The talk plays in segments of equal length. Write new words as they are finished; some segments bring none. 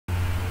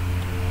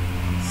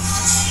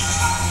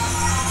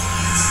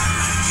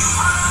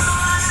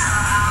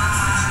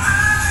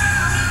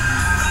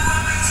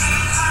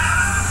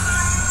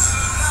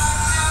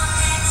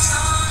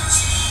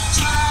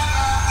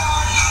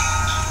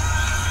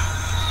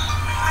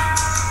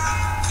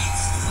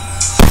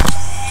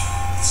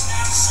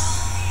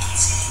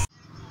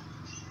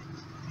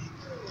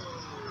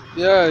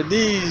Yeah,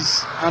 this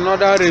is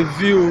another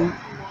review.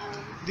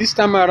 This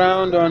time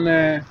around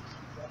on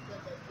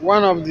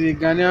one of the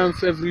Ghanaian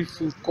favorite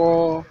food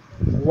called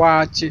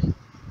Waakye.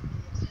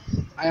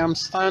 I am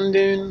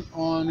standing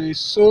on a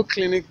Soul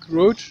Clinic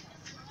Road,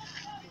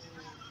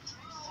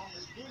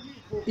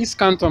 East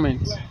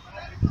Cantonment,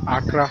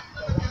 Accra.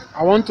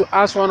 I want to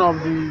ask one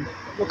of the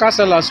local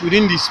sellers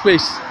within the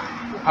space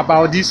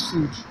about this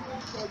food,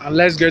 and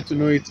let's get to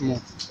know it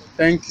more.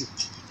 Thank you.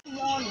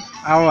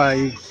 How are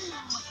you?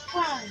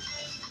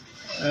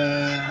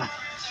 Uh,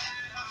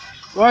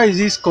 what is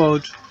this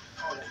called?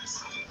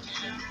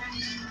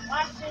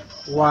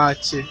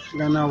 Waakye,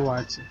 Ghana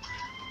Waakye.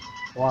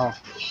 Wow.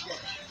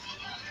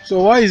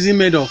 So what is it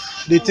made of?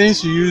 The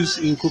things you use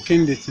in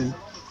cooking the thing?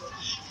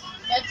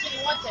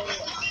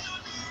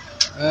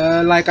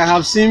 Like I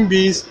have seen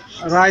beans,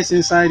 rice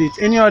inside it.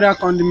 Any other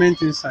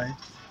condiment inside?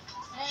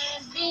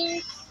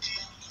 Beans,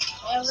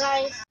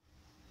 rice.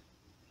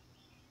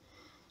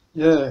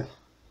 Yeah,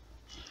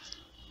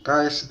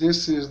 guys,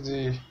 this is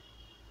the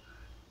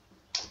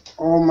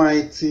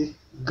almighty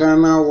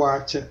Ghana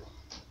Waakye.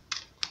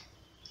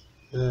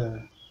 Yeah,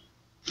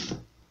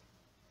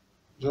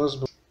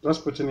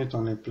 just putting it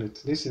on a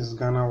plate. This is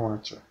Ghana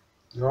Waakye,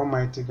 the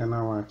almighty Ghana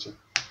Waakye.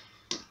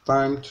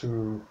 Time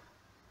to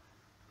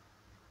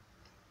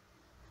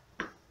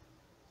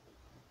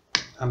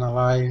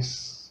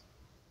analyze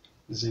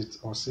it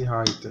or see how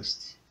it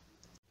tastes.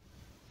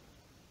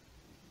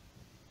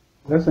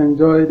 Let's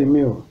enjoy the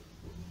meal.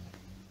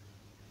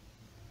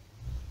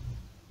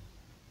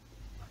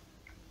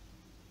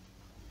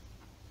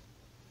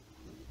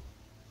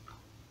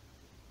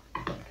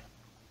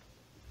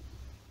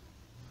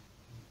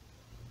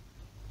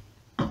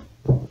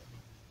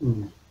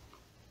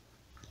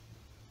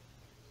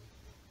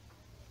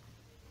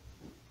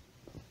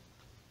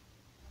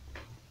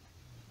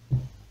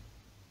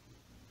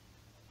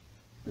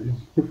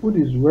 The food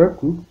is well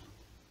cooked.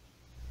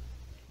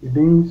 The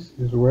beans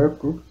is well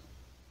cooked.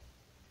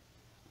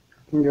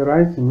 I think the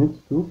rice in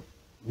it too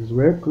is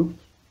well cooked.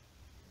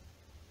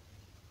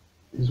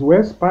 It's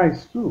well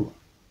spiced too.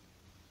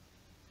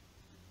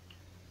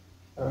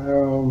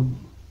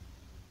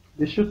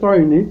 The sugar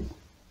in it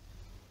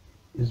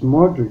is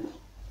moderate.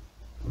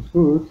 It's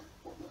good.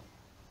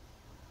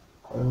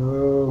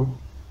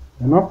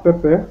 Enough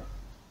pepper.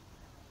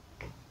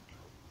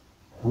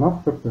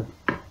 Enough pepper.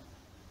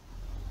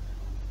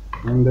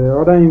 And the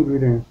other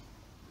ingredients,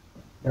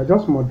 they're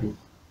just moderate.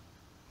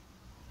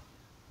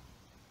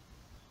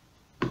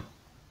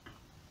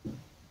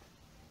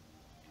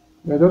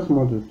 They're just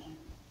moderate.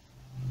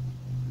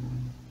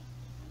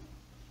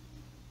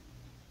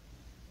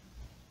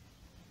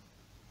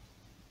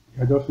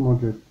 They're just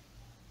moderate.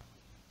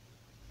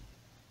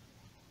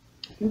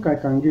 I think I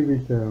can give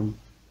it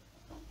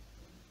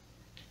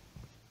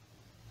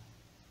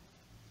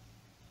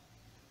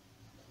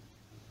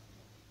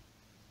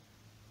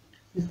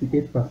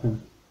 68%.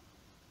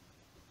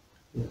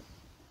 Yes.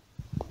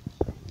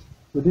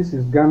 So this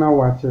is Ghana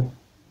Waakye,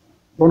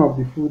 one of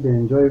the food they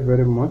enjoy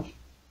very much.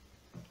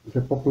 It's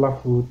a popular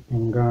food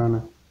in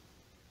Ghana.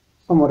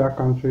 Some other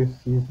countries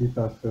use it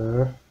as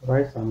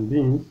rice and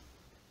beans,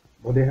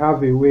 but they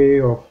have a way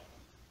of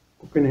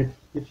cooking it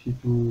which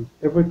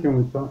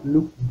everything will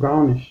look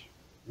brownish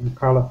in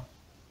color.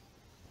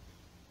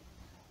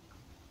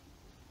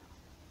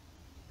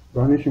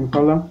 Brownish in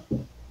color.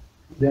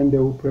 Then they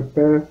will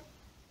prepare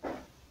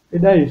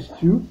either a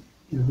stew,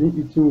 is being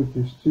eaten with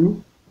a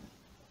stew,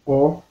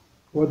 or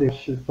what they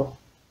shito.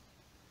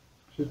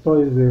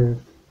 Shito is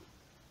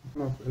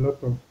a lot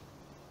of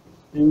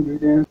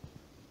ingredients.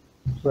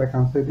 So I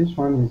can say this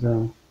one is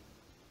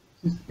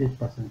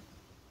 68%.